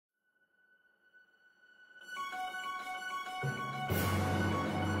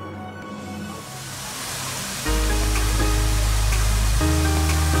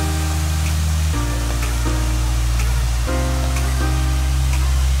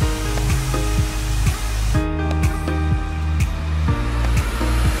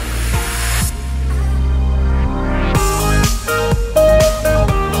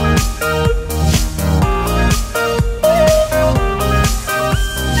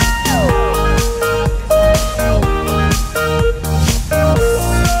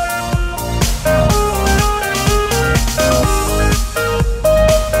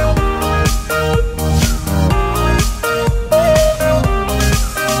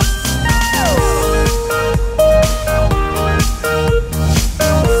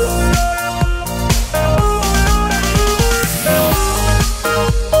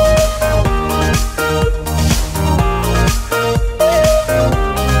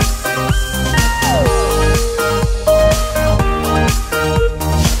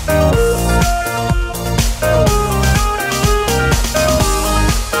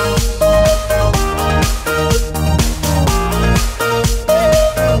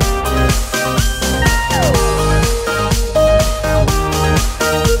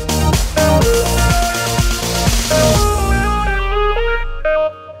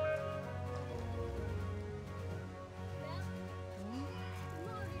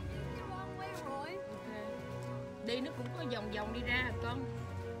kia nó cũng có vòng vòng đi ra con.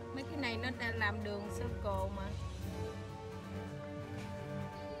 Mấy cái này nó đã làm đường circle mà.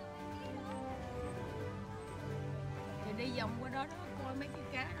 Thì đi vòng qua đó đó coi mấy cái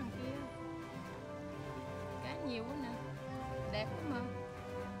cá đằng kia. Cá nhiều quá nè. Đẹp lắm mà.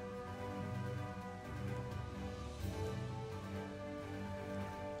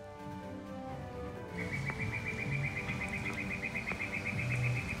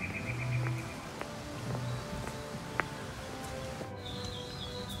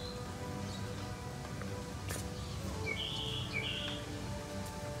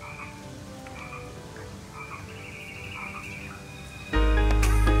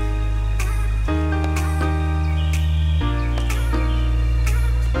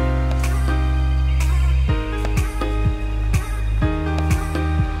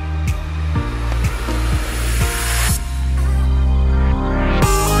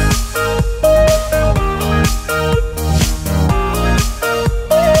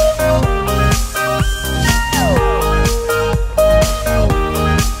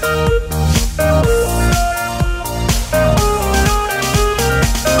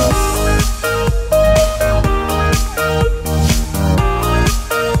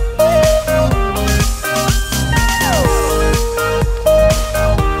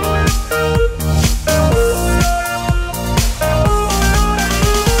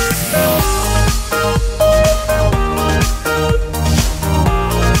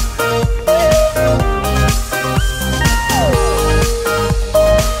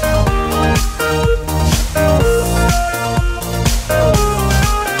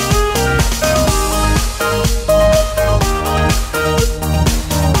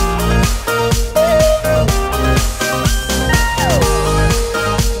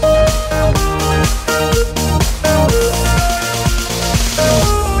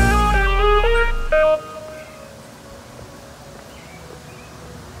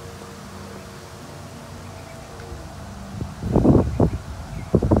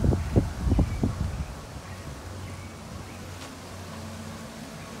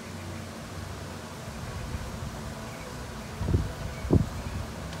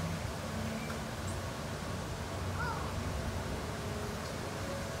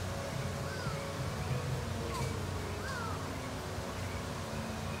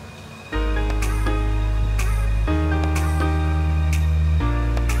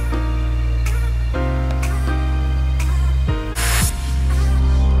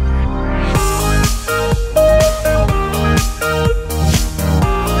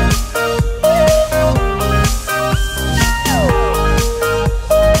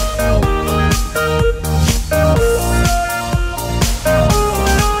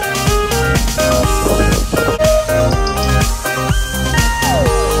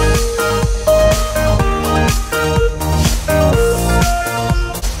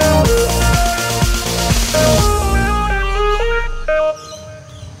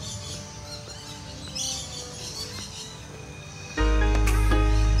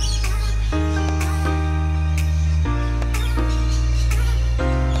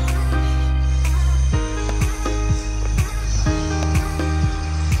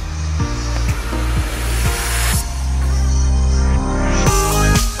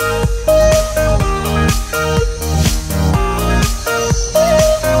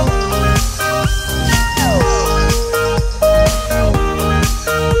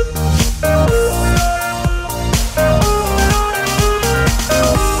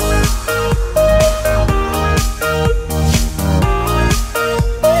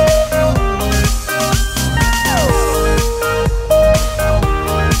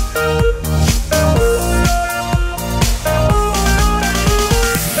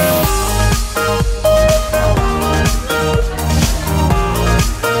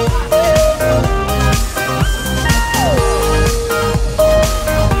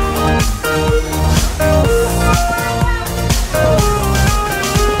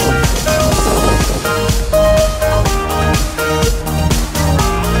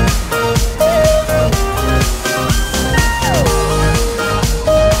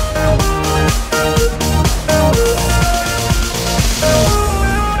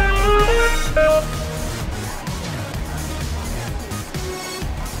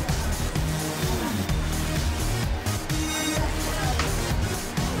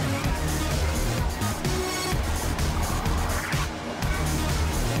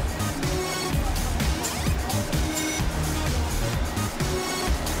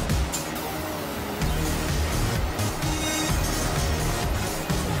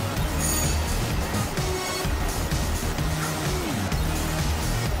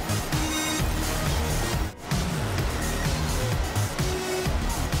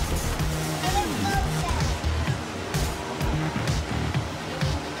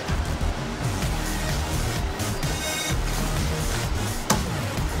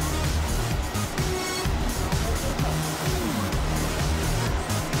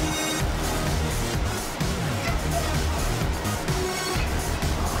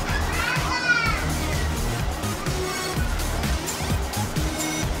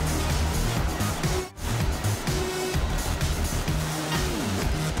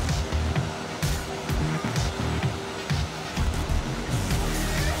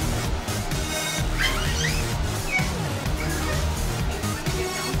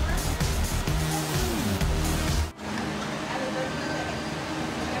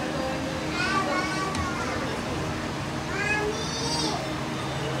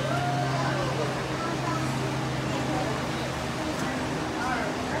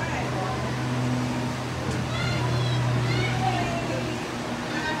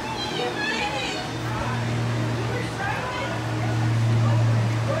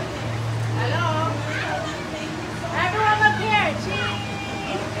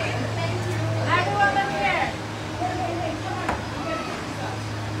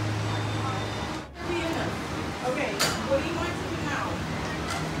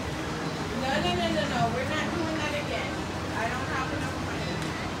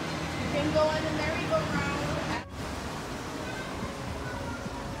 can go on the merry-go-round.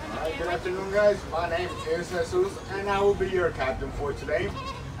 Alright, good afternoon guys. My name is Jesus and I will be your captain for today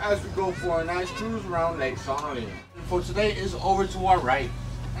as we go for a nice cruise around Lake Sonali. For today is over to our right,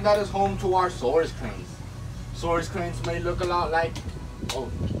 and that is home to our Saurus cranes. Saurus cranes may look a lot like,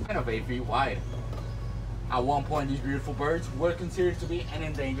 kind of 8 feet wide. At one point these beautiful birds were considered to be an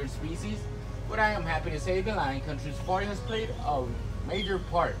endangered species, but I am happy to say the Lion Country Safari has played a major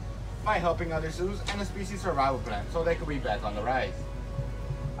part by helping other zoos and a species survival plan so they could be back on the rise.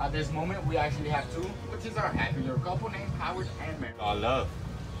 At this moment, we actually have two, which is our happy little couple named Howard and Mary. All love.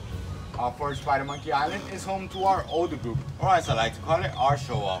 Our first Spider Monkey Island is home to our older group, or as I like to call it, our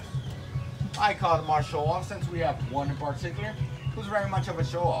show-offs. I call them our show-offs since we have one in particular who's very much of a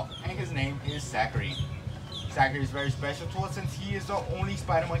show-off, and his name is Zachary. Zachary is very special to us since he is the only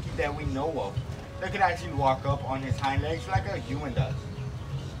spider monkey that we know of that could actually walk up on his hind legs like a human does.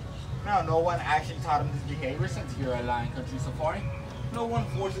 Now, no one actually taught him this behavior since here at Lion Country Safari, no one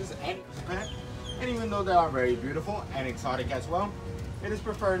forces any pet, and even though they are very beautiful and exotic as well, it is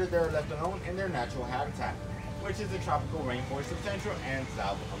preferred that they are left alone in their natural habitat, which is the tropical rainforest of Central and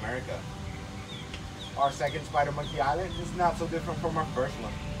South America. Our second Spider Monkey Island is not so different from our first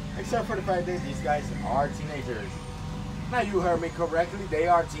one, except for the fact that these guys are teenagers. Now you heard me correctly, they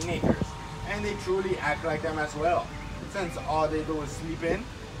are teenagers, and they truly act like them as well, since all they do is sleep in,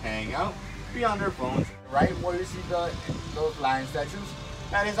 hang out, be on their phones. Right where you see those lion statues,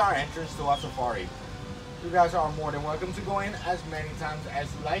 that is our entrance to our safari. You guys are more than welcome to go in as many times as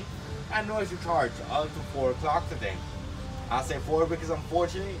you like, and no extra charge up to 4 o'clock today. I say 4 because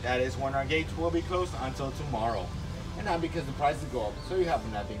unfortunately that is when our gates will be closed until tomorrow, and not because the prices go up, so you have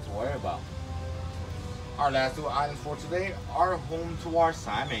nothing to worry about. Our last 2 islands for today are home to our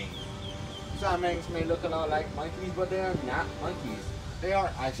Siamangs. Siamangs may look a lot like monkeys, but they are not monkeys. They are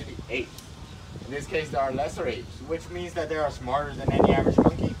actually apes. In this case, they are lesser apes, which means that they are smarter than any average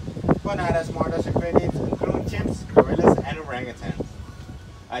monkey, but not as smart as your great apes, including chimps, gorillas, and orangutans.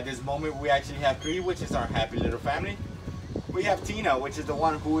 At this moment, we actually have 3, which is our happy little family. We have Tina, which is the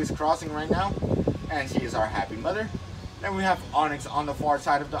one who is crossing right now, and she is our happy mother. Then we have Onyx on the far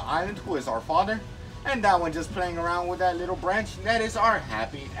side of the island, who is our father, and that one just playing around with that little branch, that is our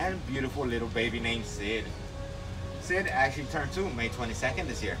happy and beautiful little baby named Sid. Sid actually turned 2 May 22nd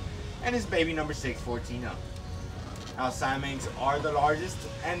this year, and is baby number 6 for Tina. Now, Siamangs are the largest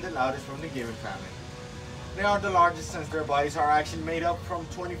and the loudest from the given family. They are the largest since their bodies are actually made up from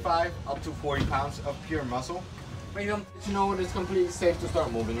 25 up to 40 pounds of pure muscle, making them to know it is completely safe to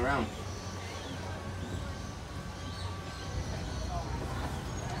start moving around.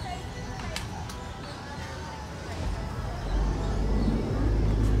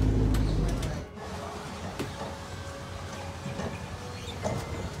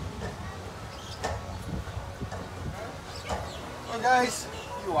 Guys,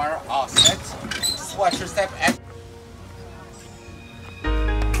 you are all set. Just watch your step.